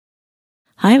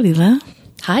Hi, Leela.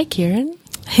 Hi, Kieran.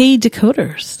 Hey,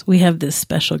 Decoders. We have this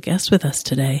special guest with us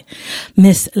today,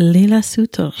 Miss Leela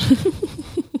Sutor.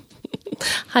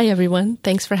 Hi, everyone.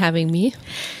 Thanks for having me.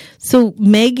 So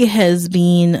Meg has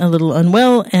been a little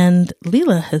unwell, and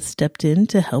Leela has stepped in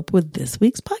to help with this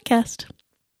week's podcast.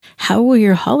 How were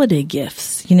your holiday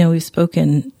gifts? You know, we've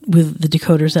spoken with the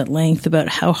Decoders at length about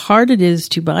how hard it is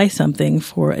to buy something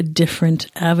for a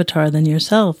different avatar than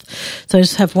yourself. So I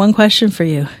just have one question for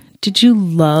you. Did you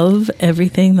love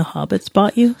everything the Hobbits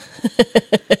bought you?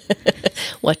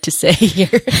 What to say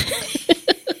here?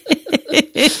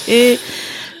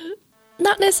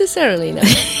 Not necessarily, no.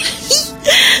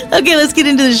 Okay, let's get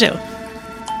into the show.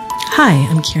 Hi,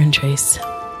 I'm Kieran Trace.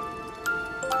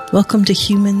 Welcome to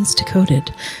Humans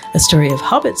Decoded, a story of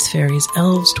hobbits, fairies,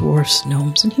 elves, dwarfs,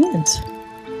 gnomes, and humans.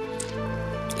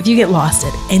 If you get lost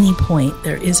at any point,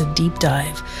 there is a deep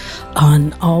dive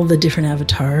on all the different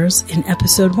avatars in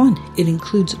episode 1. It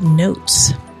includes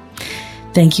notes.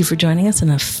 Thank you for joining us in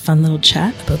a fun little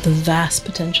chat about the vast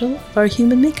potential of our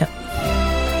human makeup.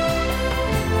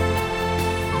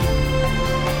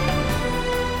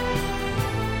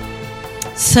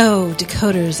 So,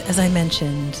 Decoders, as I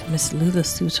mentioned, Miss Leela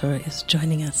Sutor is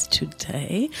joining us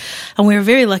today. And we're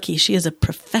very lucky. She is a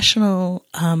professional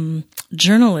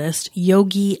journalist,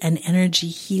 yogi, and energy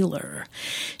healer.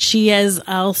 She is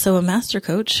also a master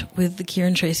coach with the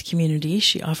Kieran Trace community.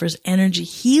 She offers energy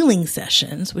healing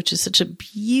sessions, which is such a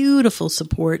beautiful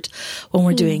support when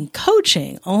we're doing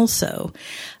coaching also.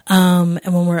 And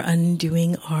when we're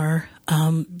undoing our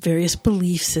various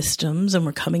belief systems and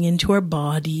we're coming into our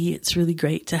body, it's really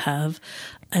great to have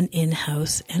an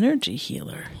in-house energy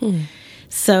healer.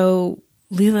 So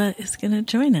Leela is going to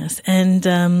join us.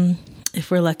 And if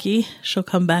we're lucky, she'll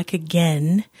come back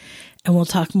again and we'll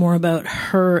talk more about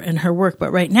her and her work.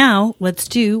 But right now, let's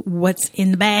do What's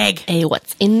in the Bag. Hey,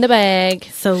 what's in the bag?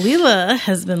 So Leela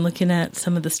has been looking at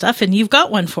some of the stuff and you've got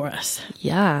one for us.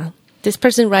 Yeah. This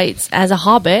person writes, as a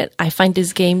hobbit, I find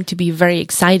this game to be very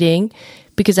exciting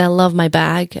because I love my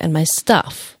bag and my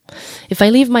stuff. If I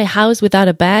leave my house without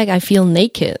a bag, I feel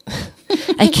naked.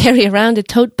 I carry around a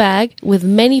tote bag with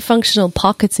many functional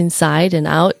pockets inside and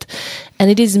out, and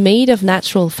it is made of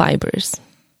natural fibers.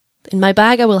 In my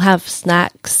bag, I will have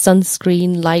snacks,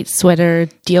 sunscreen, light sweater,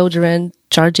 deodorant,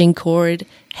 charging cord,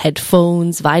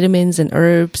 headphones, vitamins and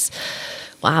herbs.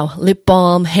 Wow, lip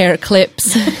balm, hair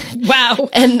clips. Wow.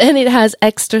 And then it has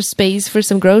extra space for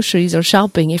some groceries or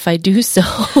shopping if I do so.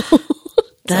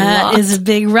 That is a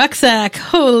big rucksack.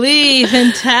 Holy,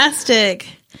 fantastic.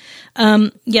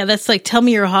 Yeah, that's like, tell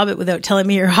me you're a hobbit without telling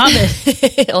me you're a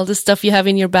hobbit. All the stuff you have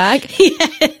in your bag.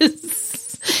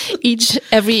 Yes.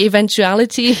 Every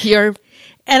eventuality, you're...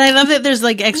 And I love that there's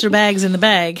like extra bags in the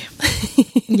bag.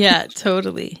 Yeah,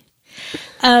 totally.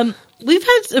 We've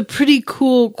had some pretty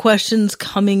cool questions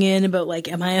coming in about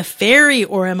like, am I a fairy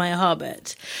or am I a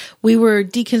hobbit? We were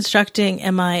deconstructing,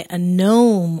 am I a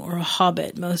gnome or a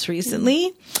hobbit most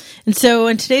recently? And so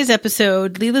in today's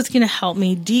episode, Leela's going to help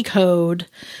me decode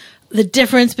the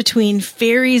difference between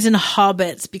fairies and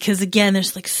hobbits, because again,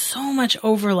 there's like so much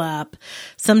overlap.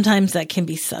 Sometimes that can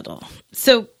be subtle.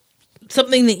 So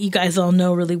something that you guys all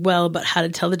know really well about how to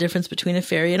tell the difference between a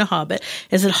fairy and a hobbit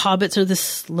is that hobbits are the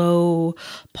slow,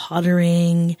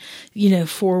 pottering,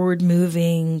 forward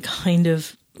moving kind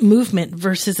of movement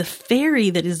versus a fairy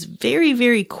that is very,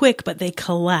 very quick, but they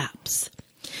collapse.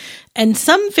 And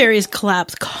some fairies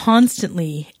collapse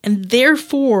constantly. And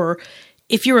therefore,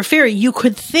 if you're a fairy, you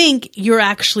could think you're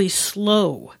actually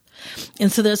slow.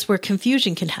 And so that's where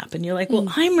confusion can happen. You're like,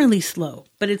 well, I'm really slow.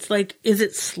 But it's like, is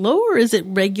it slow or is it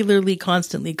regularly,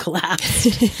 constantly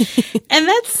collapsed? And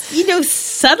that's,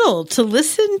 subtle to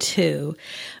listen to.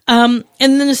 And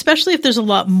then especially if there's a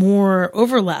lot more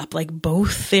overlap, like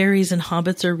both fairies and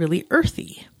hobbits are really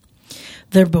earthy.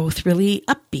 They're both really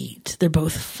upbeat. They're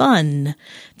both fun.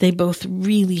 They both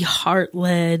really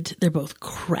heart-led. They're both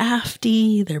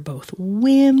crafty. They're both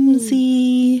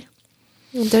whimsy.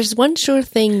 There's one sure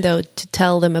thing, though, to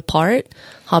tell them apart.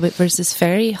 Hobbit versus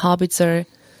fairy. Hobbits are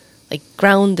like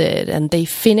grounded and they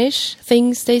finish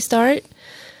things they start,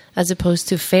 as opposed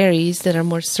to fairies that are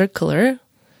more circular,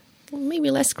 maybe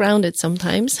less grounded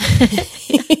sometimes.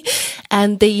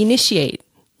 And they initiate,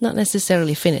 not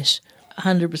necessarily finish.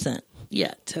 100%.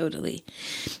 Yeah, totally.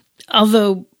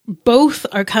 Although both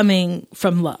are coming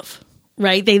from love.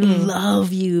 Right? They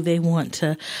love you. They want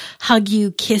to hug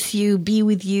you, kiss you, be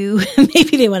with you.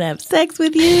 Maybe they want to have sex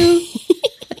with you.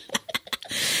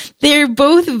 They're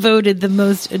both voted the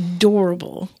most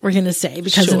adorable, we're going to say,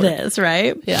 because of this,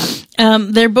 right? Yeah.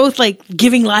 They're both like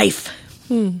giving life.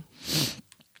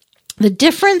 The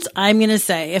difference, I'm going to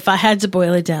say, if I had to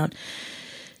boil it down,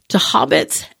 To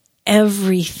hobbits,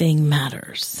 everything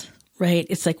matters, right?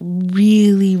 It's like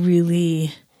really,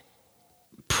 really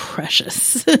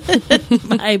precious.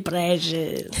 My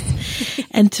precious.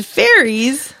 And to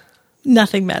fairies,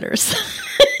 nothing matters.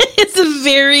 It's a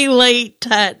very light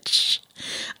touch.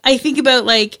 I think about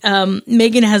like,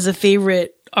 Megan has a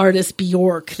favorite artist,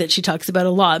 Bjork, that she talks about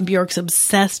a lot. And Bjork's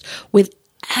obsessed with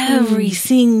every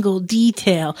single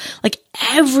detail. Like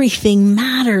everything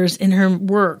matters in her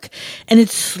work. And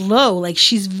it's slow. Like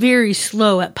she's very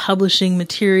slow at publishing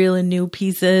material and new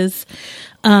pieces.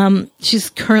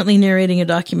 She's currently narrating a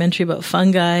documentary about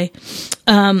fungi,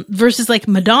 versus like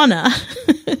Madonna,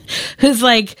 who's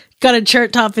like got a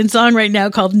chart topping song right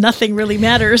now called Nothing Really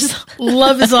Matters.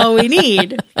 Love is all we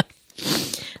need.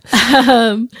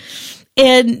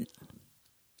 And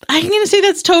I'm going to say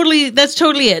that's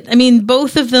totally it. I mean,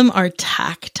 both of them are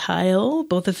tactile.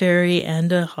 Both a fairy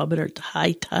and a hobbit are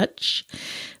high touch,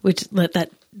 which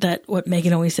that what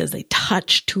Megan always says, they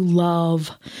touch to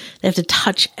love. They have to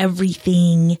touch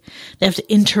everything. They have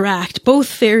to interact. Both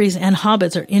fairies and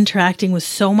hobbits are interacting with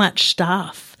so much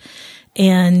stuff.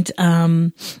 And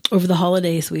over the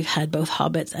holidays, we've had both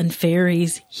hobbits and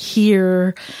fairies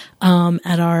here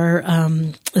at our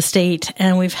estate,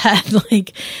 and we've had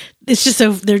like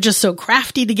they're just so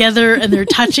crafty together, and they're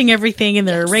touching everything, and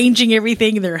they're arranging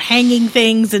everything, and they're hanging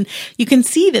things, and you can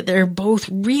see that they're both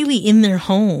really in their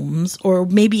homes, or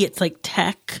maybe it's like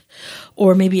tech,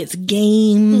 or maybe it's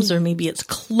games, or maybe it's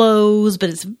clothes, but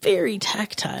it's very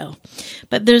tactile.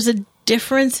 But there's a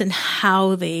difference in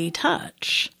how they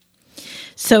touch.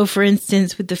 So, for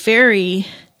instance, with the fairy,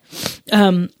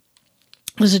 there's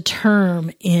a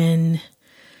term in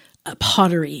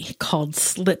pottery called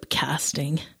slip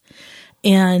casting.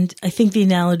 And I think the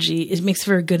analogy, it makes a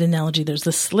very good analogy. There's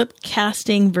the slip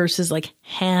casting versus like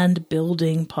hand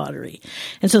building pottery.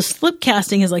 And so slip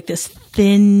casting is like this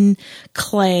thin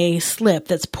clay slip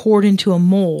that's poured into a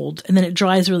mold, and then it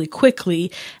dries really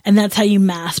quickly. And that's how you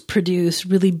mass produce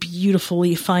really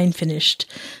beautifully fine finished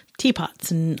teapots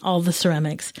and all the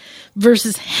ceramics,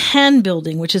 versus hand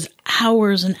building, which is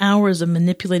hours and hours of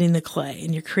manipulating the clay,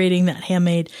 and you're creating that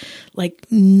handmade like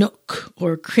nook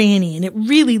or cranny, and it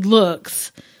really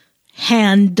looks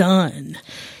hand done.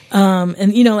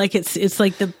 And you know, like it's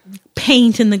like the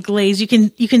paint and the glaze you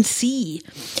can see.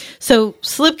 So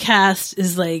slip cast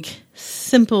is like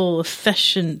simple,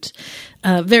 efficient,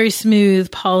 very smooth,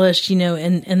 polished, you know,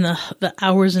 and the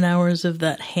hours and hours of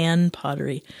that hand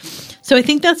pottery. So I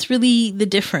think that's really the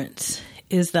difference,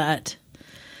 is that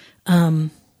the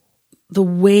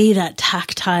way that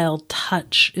tactile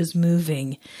touch is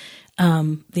moving.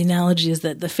 The analogy is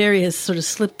that the fairy is sort of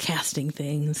slip casting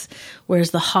things,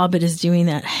 whereas the hobbit is doing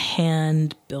that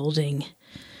hand building.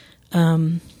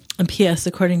 And P.S.,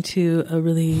 according to a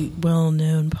really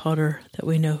well-known potter that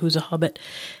we know who's a hobbit,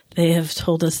 they have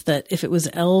told us that if it was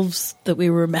elves that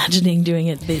we were imagining doing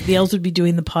it, the elves would be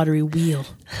doing the pottery wheel.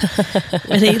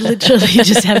 And they literally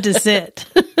just have to sit.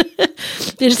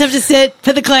 They just have to sit,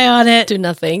 put the clay on it. Do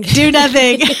nothing. Do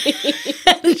nothing.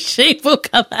 And the shape will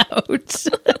come out.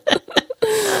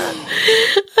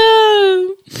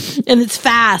 And it's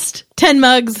fast. 10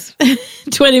 mugs,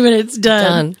 20 minutes,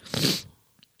 done.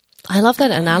 I love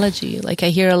that analogy. Like I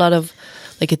hear a lot of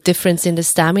like a difference in the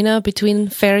stamina between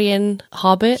fairy and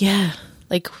hobbit. Yeah.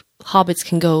 Like hobbits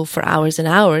can go for hours and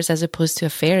hours as opposed to a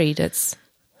fairy that's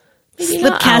maybe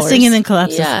slip casting hours. And then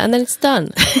collapses. Yeah, and then it's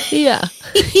done. Yeah.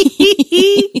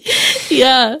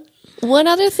 Yeah. One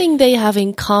other thing they have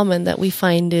in common that we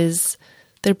find is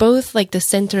they're both like the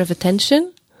center of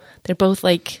attention. They're both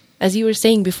like, as you were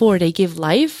saying before, they give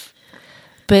life.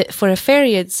 But for a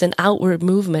fairy, it's an outward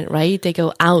movement, right? They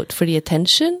go out for the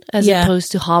attention, as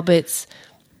opposed to hobbits.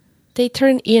 They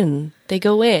turn in, they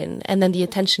go in, and then the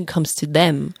attention comes to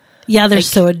them. Yeah, they're like,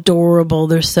 so adorable.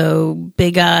 They're so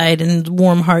big-eyed and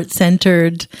warm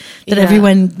heart-centered that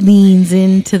everyone leans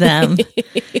into them.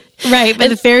 Right, but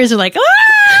the fairies are like,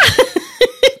 ah!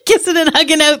 Kissing and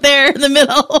hugging out there in the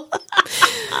middle.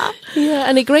 Yeah,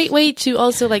 and a great way to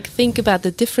also like think about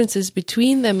the differences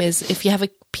between them is if you have a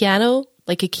piano,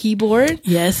 like a keyboard.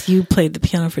 Yes, you played the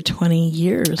piano for 20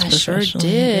 years. I sure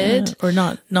did. Yeah. Or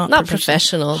not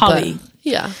professional, hobby. But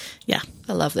yeah. Yeah.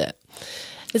 I love that.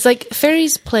 It's like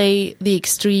fairies play the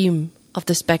extreme of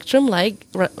the spectrum, like,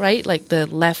 right? Like the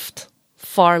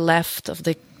far left of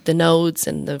the notes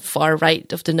and the far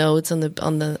right of the notes on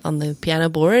the piano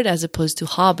board, as opposed to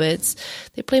hobbits.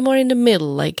 They play more in the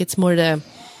middle, like it's more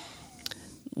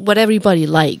what everybody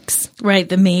likes. Right,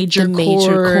 the major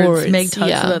chords. Meg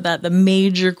talks about that. The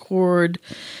major chord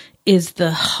is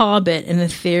the hobbit, and the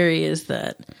fairy is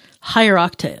that higher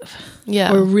octave.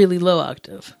 Yeah. Or really low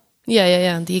octave.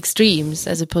 Yeah. The extremes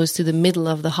as opposed to the middle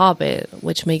of the Hobbit,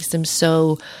 which makes them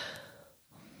so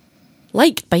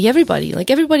liked by everybody.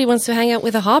 Like everybody wants to hang out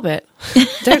with a Hobbit.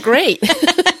 They're great.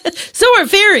 So are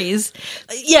fairies.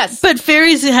 Yes. But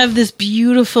fairies have this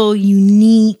beautiful,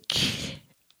 unique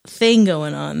thing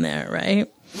going on there,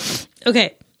 right?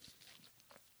 Okay.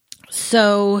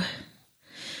 So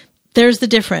there's the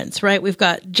difference, right? We've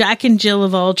got Jack and Jill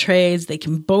of all trades. They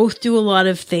can both do a lot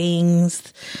of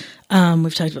things.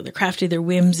 We've talked about they're crafty, they're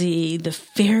whimsy. The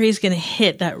fairy's going to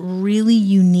hit that really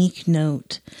unique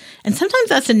note. And sometimes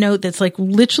that's a note that's like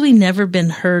literally never been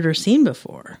heard or seen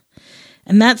before.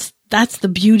 And that's the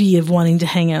beauty of wanting to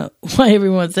hang out, why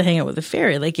everyone wants to hang out with a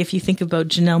fairy. Like if you think about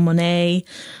Janelle Monáe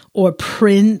or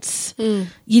Prince,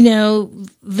 you know,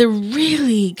 they're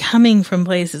really coming from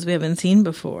places we haven't seen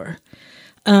before.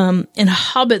 And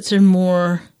hobbits are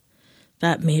more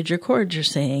that major chord you're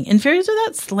saying. And fairies are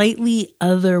that slightly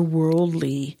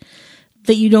otherworldly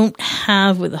that you don't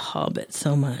have with a hobbit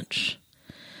so much.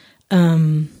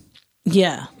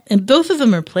 Yeah. And both of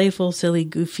them are playful, silly,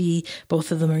 goofy.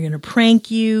 Both of them are going to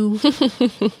prank you.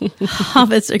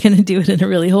 Hobbits are going to do it in a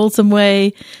really wholesome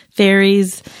way.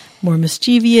 Fairies, more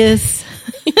mischievous.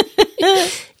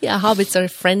 Yeah, hobbits are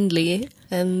friendly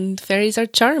and fairies are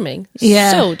charming.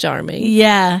 Yeah. So charming.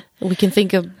 Yeah. We can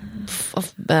think of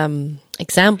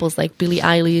examples like Billie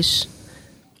Eilish,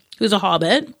 who's a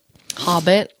hobbit.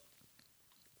 Hobbit.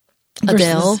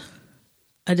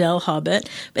 Adele, Hobbit.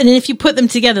 And if you put them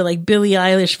together, like Billie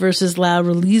Eilish versus La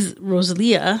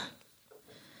Rosalia,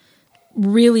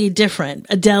 really different.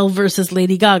 Adele versus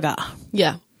Lady Gaga.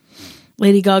 Yeah.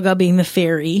 Lady Gaga being the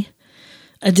fairy,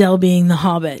 Adele being the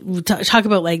hobbit. We talk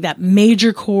about like that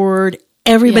major chord.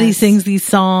 Everybody sings these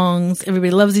songs.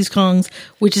 Everybody loves these songs,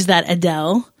 which is that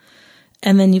Adele.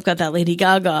 And then you've got that Lady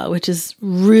Gaga, which is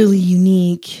really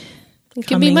unique. It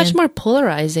can be much more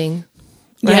polarizing,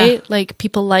 right? Yeah. Like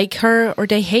people like her or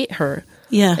they hate her.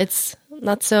 Yeah. It's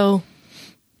not so...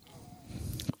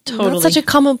 Totally. Not such a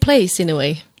commonplace in a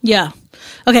way. Yeah.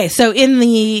 Okay, so in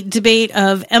the debate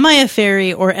of am I a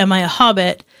fairy or am I a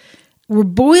hobbit, we're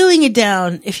boiling it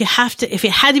down. If it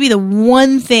had to be the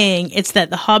one thing, it's that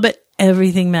the hobbit,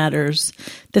 everything matters.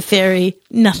 The fairy,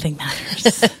 nothing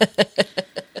matters.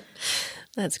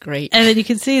 That's great. And then you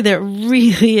can see there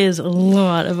really is a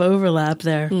lot of overlap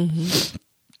there. Mm-hmm.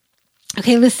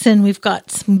 Okay, listen, we've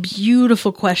got some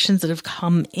beautiful questions that have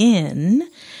come in.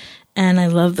 And I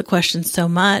love the questions so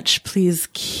much. Please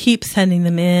keep sending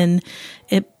them in.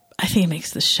 I think it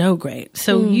makes the show great.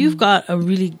 So you've got a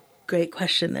really great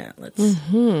question there.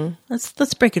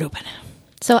 Let's break it open.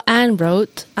 So Anne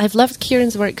wrote, I've loved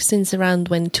Kieran's work since around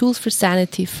when Tools for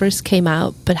Sanity first came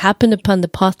out, but happened upon the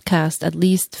podcast at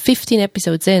least 15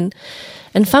 episodes in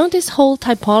and found his whole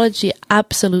typology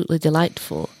absolutely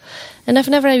delightful. And I've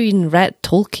never even read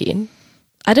Tolkien.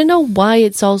 I don't know why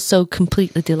it's all so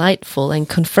completely delightful and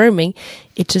confirming.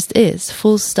 It just is,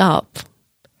 full stop.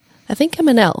 I think I'm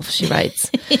an elf, she writes.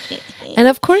 And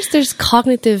of course there's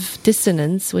cognitive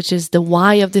dissonance, which is the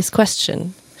why of this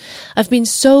question. I've been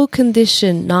so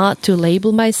conditioned not to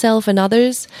label myself and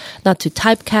others, not to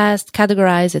typecast,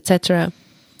 categorize, etc.,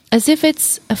 as if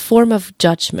it's a form of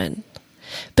judgment.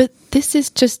 But this is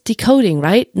just decoding,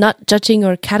 right? Not judging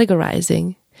or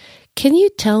categorizing. Can you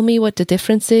tell me what the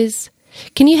difference is?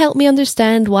 Can you help me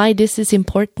understand why this is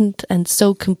important and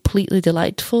so completely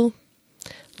delightful?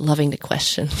 Loving the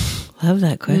question. Love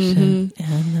that question. Mm-hmm.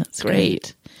 Yeah, that's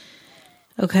great.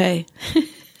 Okay.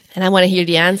 And I want to hear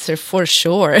the answer for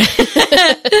sure.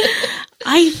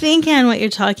 I think, Anne, what you're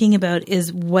talking about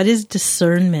is what is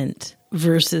discernment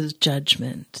versus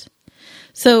judgment.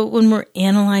 So when we're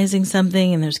analyzing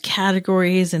something and there's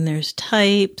categories and there's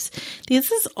types, this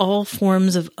is all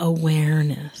forms of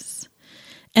awareness.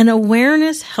 And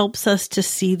awareness helps us to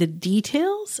see the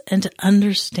details and to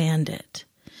understand it.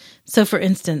 So for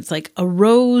instance, like a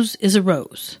rose is a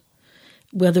rose.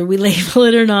 Whether we label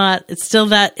it or not, it's still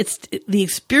that, it's the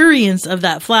experience of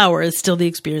that flower is still the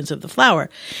experience of the flower.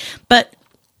 But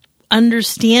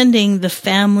understanding the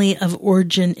family of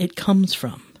origin it comes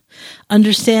from,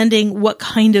 understanding what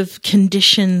kind of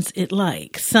conditions it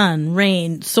likes, sun,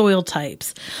 rain, soil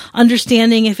types,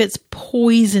 understanding if it's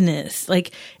poisonous,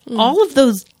 like all of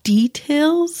those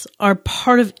details are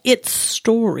part of its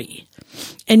story.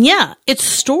 And yeah, it's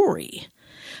story.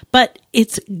 But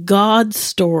it's God's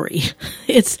story.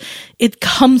 It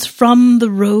comes from the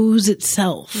rose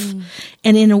itself.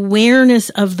 And in awareness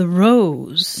of the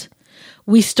rose,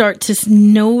 we start to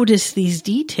notice these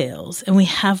details and we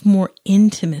have more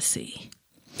intimacy.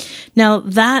 Now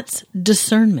that's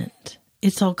discernment.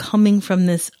 It's all coming from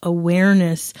this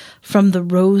awareness from the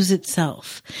rose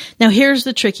itself. Now, here's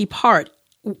the tricky part.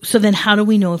 So then how do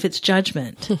we know if it's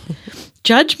judgment?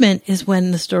 Judgment is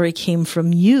when the story came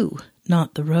from you,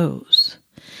 not the rose.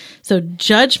 So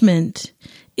judgment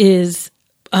is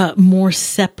more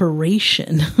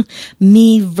separation,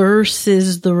 me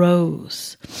versus the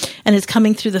rose. And it's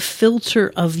coming through the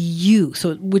filter of you.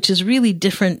 So, which is really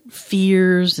different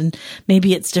fears, and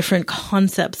maybe it's different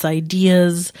concepts,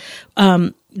 ideas,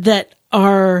 that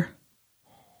are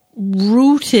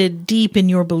rooted deep in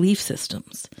your belief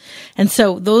systems. And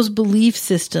so those belief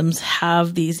systems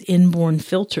have these inborn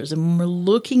filters. And when we're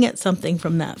looking at something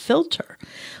from that filter,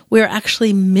 we're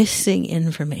actually missing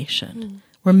information.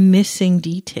 We're missing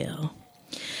detail.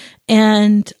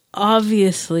 And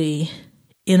obviously,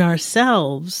 in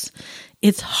ourselves,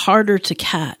 it's harder to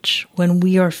catch when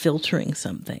we are filtering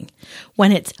something.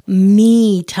 When it's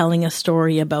me telling a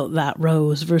story about that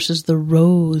rose versus the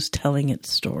rose telling its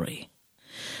story.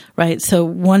 Right? So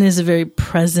one is a very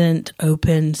present,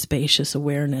 open, spacious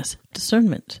awareness,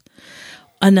 discernment.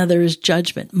 Another is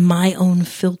judgment, my own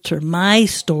filter, my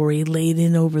story laid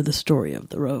in over the story of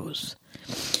the rose.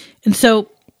 And so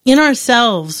in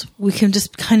ourselves, we can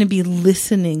just kind of be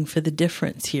listening for the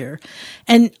difference here.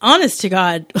 And honest to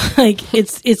God, like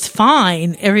it's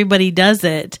fine. Everybody does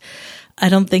it. I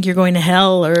don't think you're going to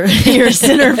hell or you're a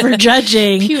sinner for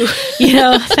judging,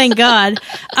 thank God.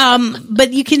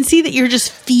 But you can see that you're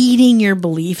just feeding your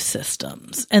belief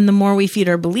systems. And the more we feed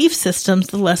our belief systems,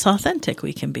 the less authentic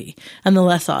we can be. And the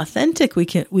less authentic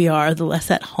we are, the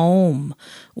less at home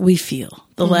we feel,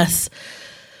 the less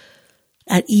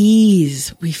at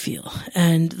ease we feel,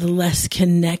 and the less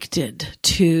connected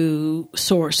to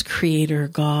source, creator,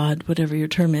 God, whatever your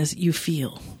term is, you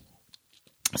feel.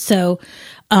 So,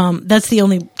 that's the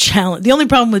only challenge, the only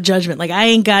problem with judgment. Like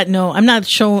I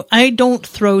don't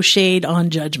throw shade on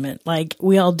judgment. Like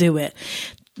we all do it.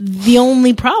 The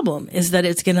only problem is that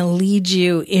it's going to lead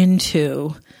you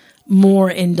into more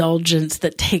indulgence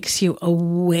that takes you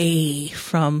away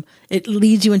from, it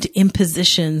leads you into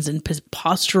impositions and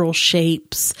postural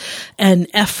shapes and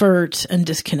effort and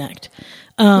disconnect.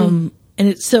 And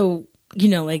it's so,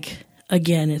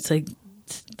 again, it's like,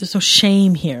 there's no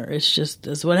shame here. It's just,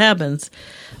 this is what happens.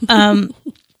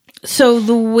 So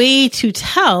the way to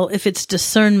tell if it's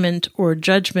discernment or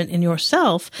judgment in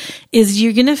yourself is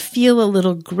you're going to feel a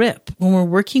little grip. When we're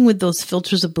working with those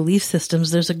filters of belief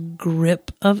systems, there's a grip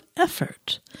of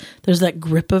effort. There's that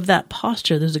grip of that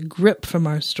posture. There's a grip from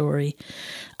our story.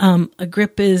 A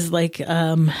grip is like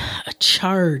a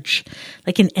charge,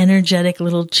 like an energetic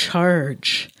little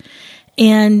charge.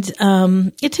 And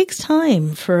it takes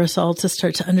time for us all to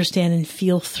start to understand and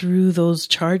feel through those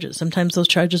charges. Sometimes those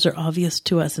charges are obvious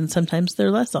to us, and sometimes they're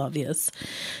less obvious.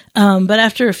 But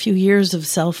after a few years of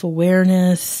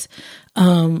self-awareness,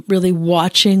 really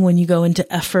watching when you go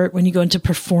into effort, when you go into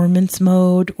performance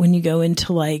mode, when you go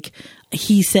into like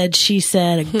he said, she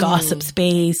said, a gossip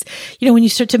space, when you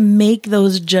start to make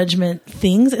those judgment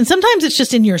things, and sometimes it's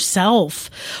just in yourself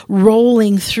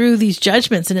rolling through these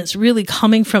judgments, and it's really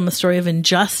coming from a story of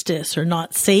injustice or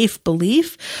not safe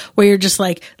belief, where you're just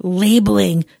like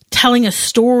labeling, telling a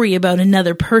story about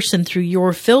another person through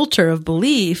your filter of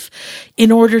belief in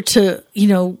order to,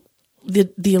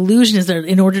 the illusion is there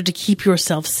in order to keep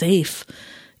yourself safe.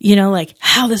 Like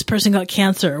how this person got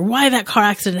cancer, or why that car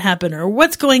accident happened, or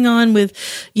what's going on with,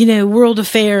 world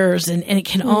affairs. And it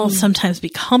can all sometimes be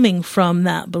coming from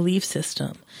that belief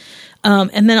system.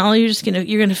 And then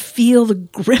you're going to feel the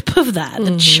grip of that,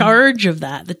 the charge of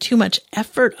that, the too much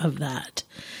effort of that.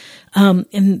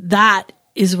 And that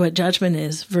is what judgment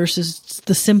is versus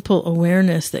the simple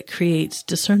awareness that creates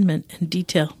discernment and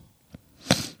detail.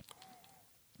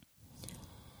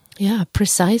 Yeah,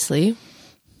 precisely.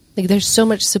 Like there's so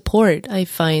much support I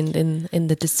find in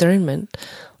the discernment,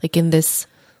 like in this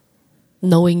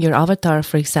knowing your avatar,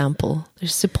 for example.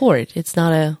 There's support. It's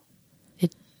not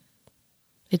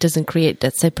it doesn't create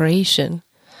that separation.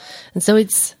 And so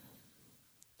it's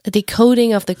a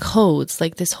decoding of the codes.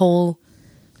 Like this whole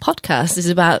podcast is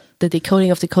about the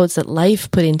decoding of the codes that life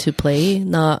put into play,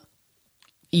 not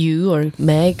you or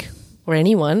Meg or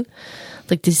anyone.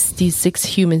 Like these 6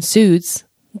 human suits.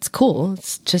 It's cool.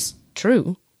 It's just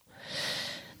true.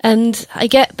 And I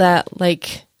get that,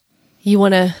 like, you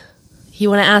want to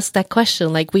ask that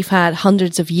question. Like, we've had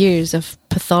hundreds of years of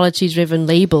pathology-driven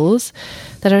labels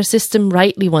that our system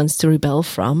rightly wants to rebel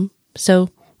from. So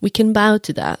we can bow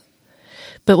to that.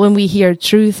 But when we hear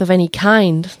truth of any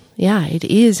kind, yeah, it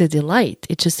is a delight.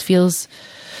 It just feels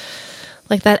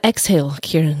like that exhale,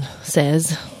 Kieran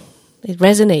says. It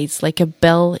resonates like a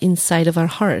bell inside of our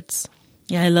hearts.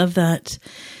 Yeah, I love that.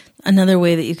 Another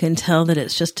way that you can tell that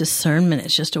it's just discernment,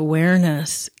 it's just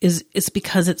awareness, is it's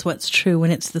because it's what's true.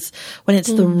 When it's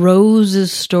the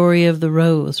rose's story of the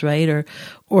rose, right?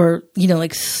 Or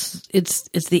like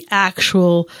it's the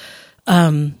actual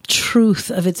truth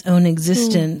of its own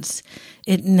existence.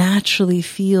 It naturally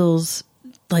feels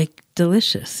like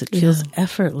delicious. It feels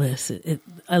effortless.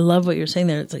 I love what you're saying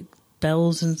there. It's like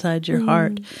bells inside your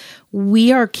heart.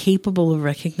 We are capable of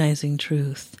recognizing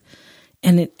truth.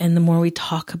 And the more we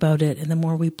talk about it, and the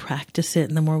more we practice it,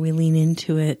 and the more we lean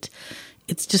into it,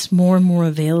 it's just more and more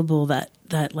available that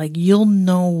like you'll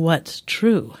know what's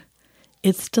true.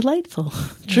 It's delightful.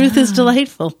 Truth is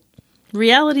delightful.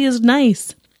 Reality is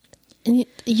nice. And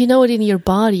you know it in your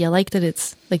body. I like that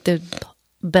it's like the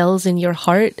bells in your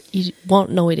heart. You won't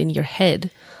know it in your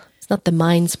head. It's not the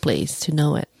mind's place to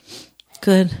know it.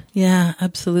 Good. Yeah,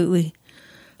 absolutely.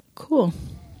 Cool.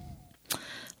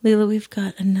 Leela, we've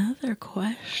got another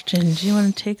question. Do you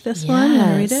want to take this one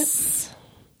and read it?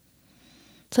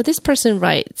 So this person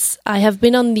writes, I have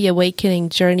been on the awakening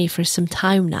journey for some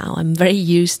time now. I'm very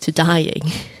used to dying.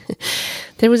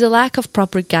 There was a lack of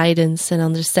proper guidance and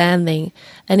understanding,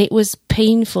 and it was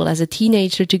painful as a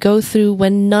teenager to go through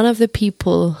when none of the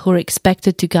people who are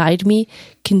expected to guide me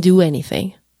can do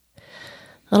anything.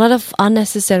 A lot of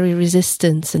unnecessary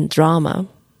resistance and drama.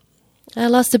 I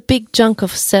lost a big chunk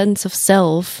of sense of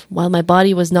self while my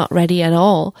body was not ready at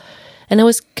all, and I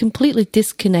was completely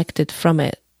disconnected from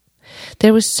it.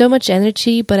 There was so much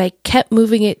energy, but I kept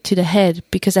moving it to the head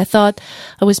because I thought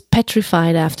I was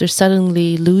petrified after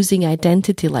suddenly losing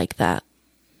identity like that.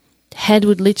 The head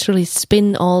would literally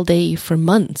spin all day for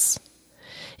months.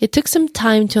 It took some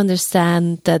time to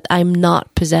understand that I'm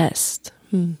not possessed.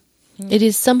 It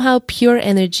is somehow pure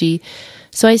energy,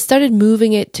 so I started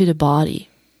moving it to the body.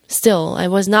 Still, I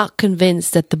was not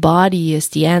convinced that the body is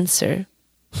the answer.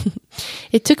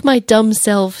 It took my dumb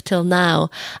self till now,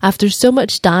 after so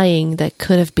much dying that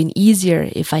could have been easier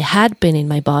if I had been in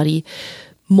my body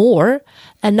more,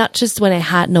 and not just when I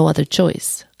had no other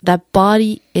choice. That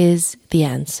body is the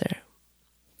answer.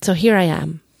 So here I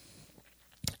am,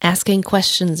 asking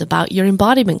questions about your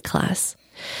embodiment class.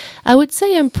 I would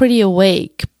say I'm pretty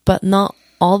awake, but not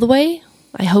all the way.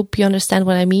 I hope you understand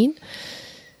what I mean.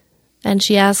 And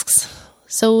she asks,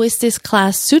 so is this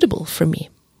class suitable for me?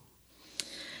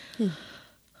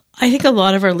 I think a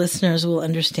lot of our listeners will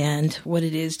understand what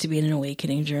it is to be in an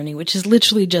awakening journey, which is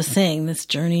literally just saying this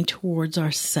journey towards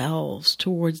ourselves,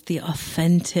 towards the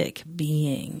authentic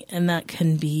being. And that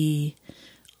can be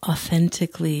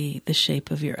authentically the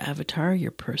shape of your avatar,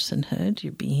 your personhood,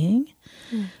 your being.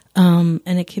 And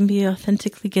it can be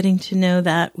authentically getting to know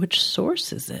that which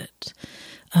source is it.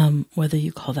 Whether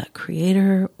you call that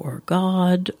creator or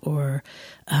God or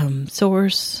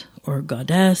source or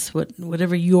goddess,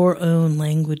 whatever your own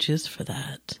language is for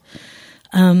that.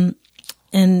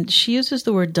 And she uses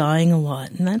the word dying a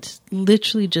lot, and that's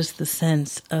literally just the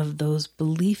sense of those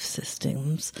belief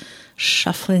systems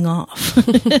shuffling off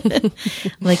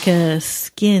like a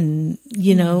skin,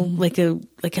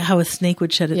 like how a snake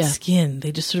would shed its skin.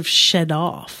 They just sort of shed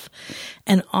off.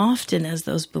 And often as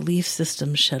those belief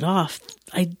systems shed off,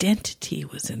 identity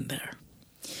was in there.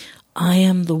 I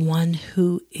am the one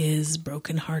who is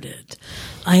brokenhearted.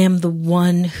 I am the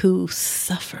one who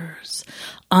suffers.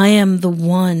 I am the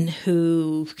one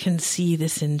who can see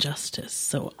this injustice.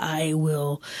 So I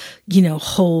will,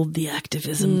 hold the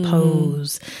activism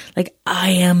pose. Like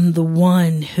I am the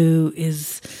one who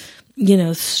is,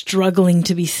 struggling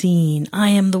to be seen. I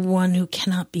am the one who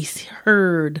cannot be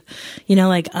heard.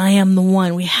 I am the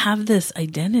one. We have this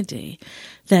identity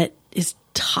that is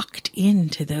tucked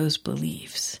into those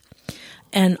beliefs.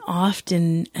 And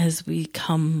often as we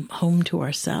come home to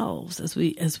ourselves, as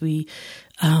we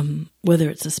whether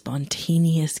it's a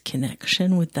spontaneous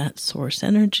connection with that source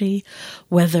energy,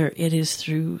 whether it is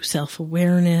through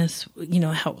self-awareness,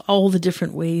 how all the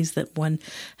different ways that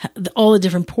all the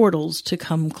different portals to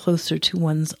come closer to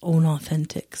one's own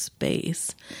authentic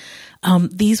space,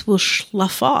 these will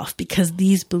slough off because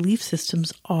these belief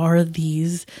systems are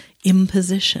these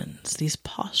impositions, these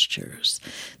postures,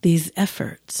 these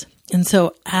efforts. And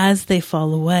so as they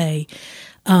fall away,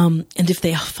 and if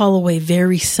they fall away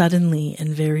very suddenly and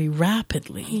very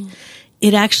rapidly,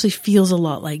 it actually feels a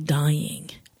lot like dying.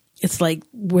 It's like,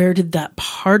 where did that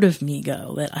part of me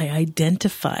go that I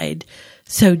identified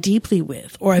so deeply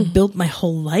with, or I built my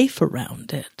whole life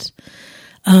around it?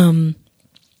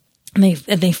 And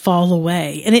they fall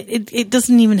away. And it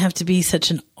doesn't even have to be such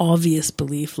an obvious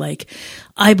belief, like,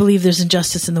 I believe there's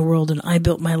injustice in the world and I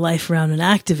built my life around an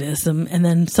activism, and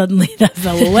then suddenly that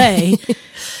fell away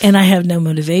and I have no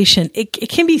motivation. It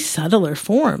can be subtler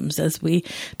forms as we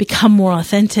become more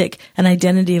authentic, an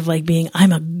identity of like being,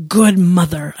 I'm a good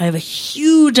mother. I have a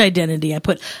huge identity. I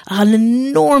put an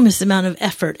enormous amount of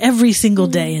effort every single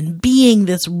day in being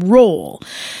this role.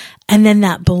 And then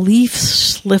that belief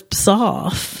slips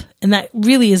off. And that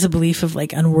really is a belief of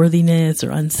like unworthiness or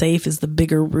unsafe is the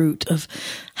bigger root of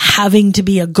having to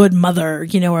be a good mother,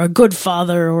 or a good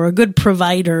father or a good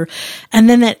provider. And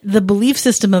then the belief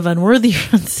system of unworthy or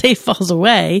unsafe falls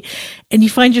away, and you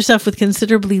find yourself with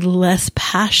considerably less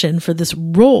passion for this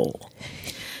role,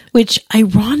 which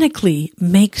ironically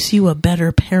makes you a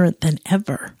better parent than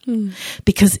ever.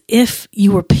 Because if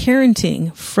you were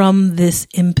parenting from this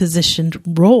impositioned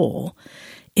role,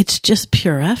 it's just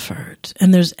pure effort.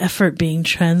 And there's effort being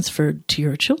transferred to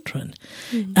your children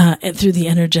through the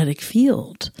energetic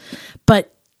field.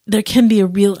 But there can be a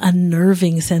real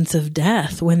unnerving sense of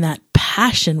death when that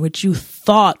passion, which you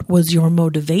thought was your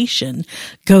motivation,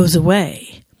 goes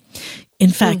away. In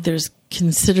fact, there's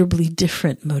considerably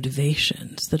different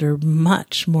motivations that are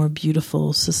much more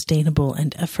beautiful, sustainable,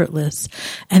 and effortless,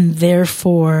 and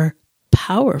therefore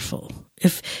powerful.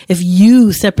 If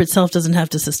you, separate self, doesn't have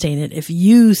to sustain it, if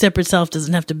you, separate self,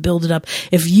 doesn't have to build it up,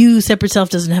 if you, separate self,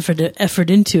 doesn't have to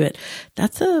effort into it,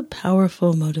 that's a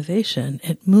powerful motivation.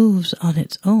 It moves on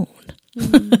its own.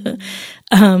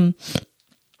 And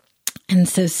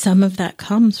so some of that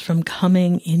comes from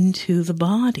coming into the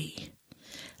body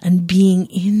and being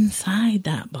inside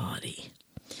that body.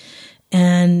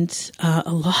 And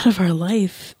a lot of our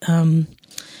life,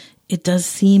 it does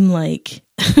seem like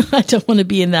I don't want to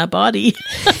be in that body.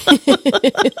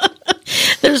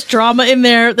 There's trauma in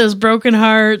there. There's broken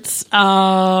hearts.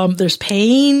 There's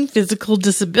pain, physical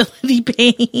disability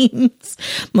pains.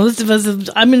 Most of us,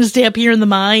 I'm going to stay up here in the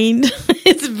mind.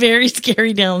 It's very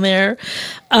scary down there.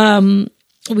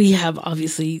 We have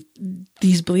obviously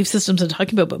these belief systems I'm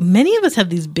talking about, but many of us have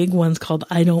these big ones called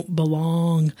I don't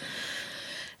belong.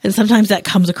 And sometimes that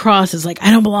comes across as like, I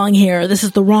don't belong here. This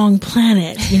is the wrong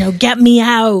planet. Get me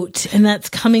out. And that's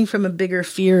coming from a bigger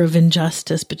fear of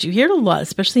injustice. But you hear it a lot,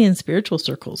 especially in spiritual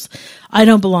circles. I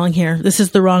don't belong here. This is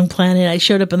the wrong planet. I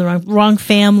showed up in the wrong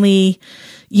family,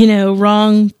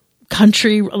 wrong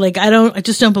country. Like I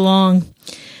just don't belong.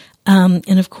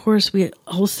 And of course we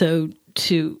also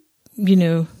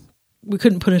we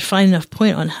couldn't put a fine enough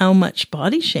point on how much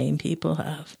body shame people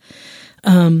have.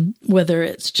 Whether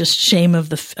it's just shame of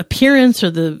the appearance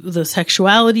or the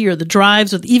sexuality or the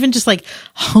drives or even just like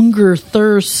hunger,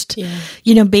 thirst,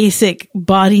 basic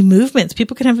body movements.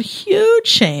 People can have a huge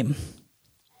shame.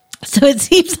 So it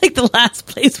seems like the last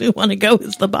place we want to go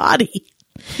is the body.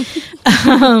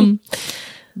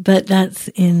 But that's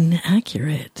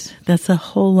inaccurate. That's a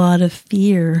whole lot of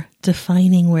fear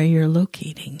defining where you're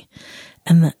locating.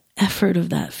 And the effort of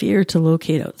that fear to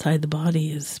locate outside the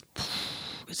body it's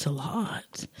a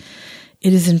lot.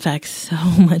 It is, in fact, so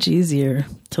much easier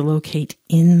to locate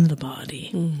in the body.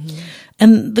 Mm-hmm.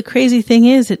 And the crazy thing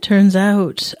is, it turns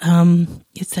out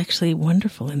it's actually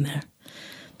wonderful in there.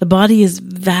 The body is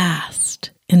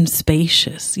vast and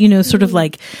spacious. Sort of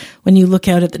like when you look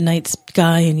out at the night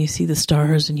sky and you see the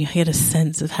stars and you get a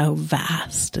sense of how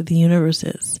vast the universe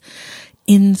is.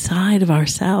 Inside of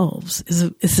ourselves is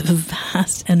a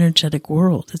vast energetic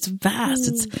world. It's vast.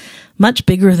 It's much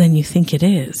bigger than you think it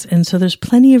is. And so there's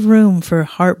plenty of room for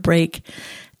heartbreak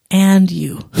and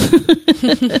you.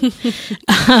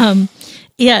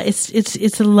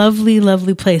 It's a lovely,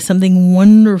 lovely place. Something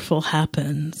wonderful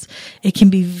happens. It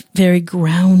can be very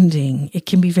grounding. It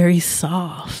can be very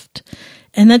soft.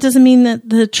 And that doesn't mean that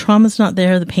the trauma's not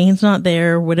there, the pain's not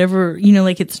there, whatever,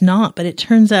 it's not. But it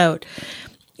turns out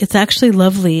it's actually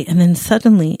lovely, and then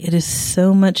suddenly it is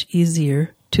so much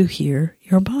easier to hear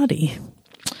your body.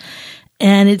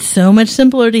 And it's so much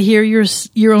simpler to hear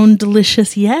your own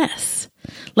delicious yes.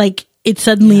 Like, it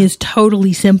suddenly is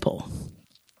totally simple.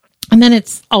 And then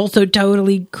it's also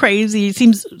totally crazy. It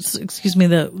seems, excuse me,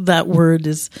 that word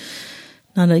is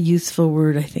not a useful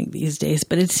word, I think, these days,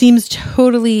 but it seems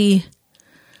totally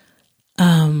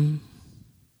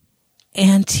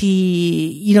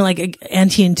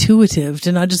anti-intuitive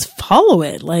to not just follow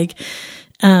it. Like,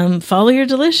 follow your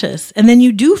delicious. And then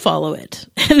you do follow it.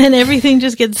 And then everything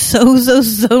just gets so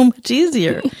much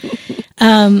easier.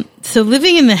 So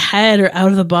living in the head or out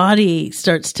of the body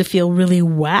starts to feel really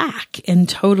whack and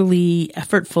totally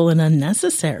effortful and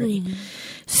unnecessary. Mm-hmm.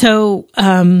 So,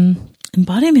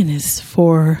 embodiment is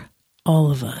for all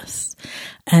of us.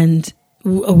 And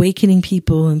awakening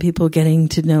people and people getting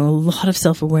to know a lot of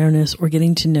self-awareness, or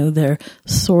getting to know their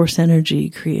source energy,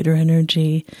 creator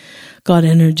energy, God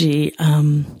energy,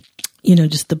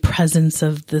 just the presence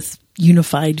of this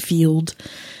unified field.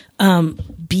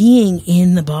 Being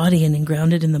in the body and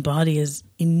grounded in the body is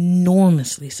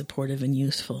enormously supportive and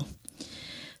useful.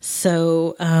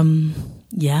 So,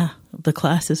 the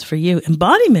class is for you.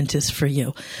 Embodiment is for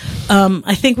you.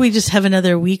 I think we just have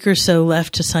another week or so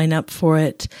left to sign up for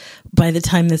it by the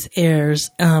time this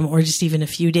airs, or just even a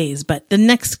few days. But the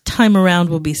next time around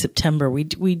will be September. We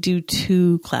do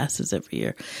 2 classes every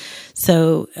year.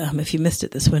 So, if you missed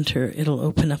it this winter, it'll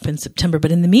open up in September.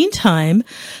 But in the meantime,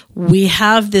 we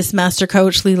have this master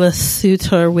coach, Leela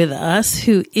Sutar, with us,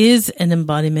 who is an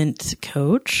embodiment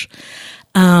coach.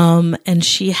 And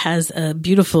she has a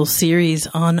beautiful series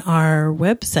on our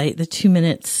website, the 2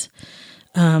 minutes,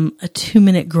 a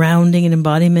 2-minute grounding and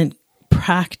embodiment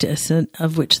practice,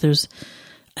 of which there's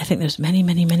many,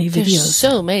 many, many videos. There's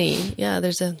so many. Yeah,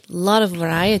 there's a lot of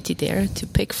variety there to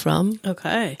pick from.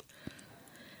 Okay.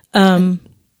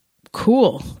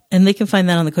 Cool. And they can find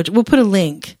that on the coach. We'll put a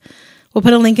link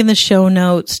in the show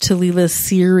notes to Leela's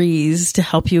series to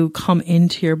help you come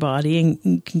into your body, and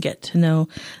you can get to know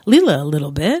Leela a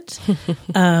little bit,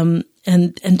 and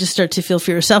just start to feel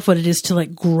for yourself what it is to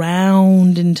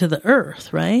ground into the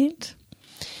earth, right?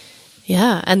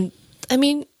 Yeah. And I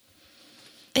mean,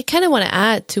 I kind of want to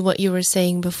add to what you were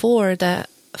saying before, that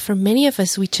for many of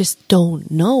us, we just don't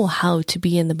know how to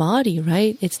be in the body,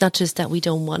 right? It's not just that we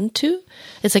don't want to.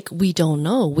 It's we don't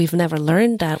know. We've never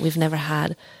learned that. We've never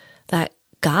had that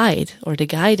guide or the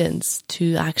guidance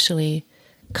to actually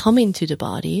come into the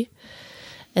body.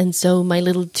 And so my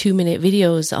little 2-minute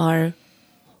videos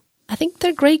I think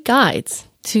they're great guides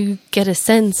to get a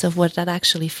sense of what that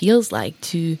actually feels like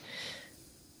to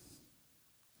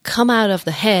come out of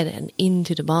the head and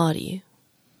into the body.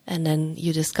 And then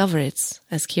you discover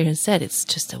as Kieran said, it's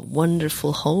just a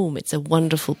wonderful home. It's a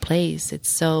wonderful place.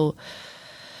 It's so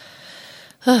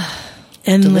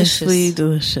endlessly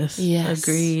delicious. Yes.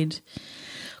 Agreed.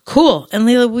 Cool. And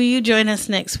Leela, will you join us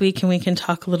next week, and we can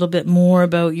talk a little bit more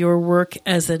about your work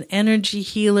as an energy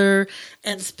healer,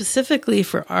 and specifically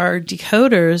for our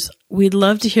decoders, we'd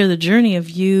love to hear the journey of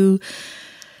you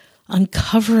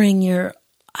uncovering your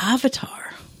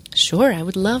avatar. Sure, I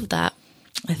would love that.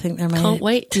 I think there Can't might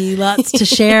wait. be lots to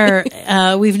share.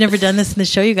 We've never done this in the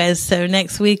show, you guys. So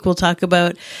next week we'll talk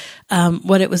about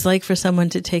what it was like for someone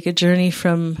to take a journey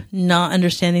from not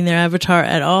understanding their avatar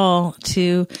at all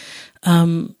to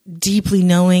deeply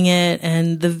knowing it,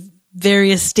 and the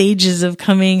various stages of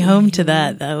coming home to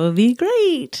that. That would be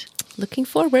great. Looking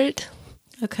forward.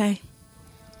 Okay.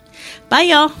 Bye,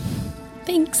 y'all.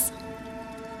 Thanks.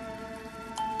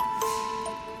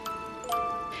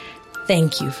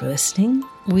 Thank you for listening.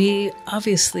 We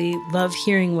obviously love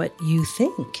hearing what you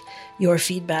think. Your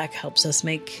feedback helps us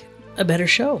make a better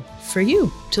show for you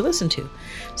to listen to.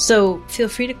 So feel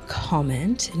free to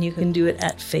comment, and you can do it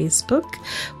at Facebook,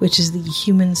 which is the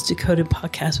Humans Decoded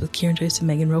podcast with Kieran Joyce and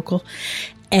Megan Rokel.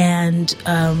 And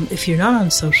if you're not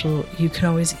on social, you can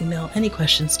always email any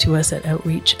questions to us at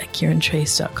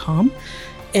outreach@kierantrace.com.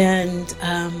 And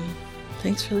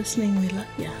thanks for listening. We love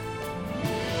you.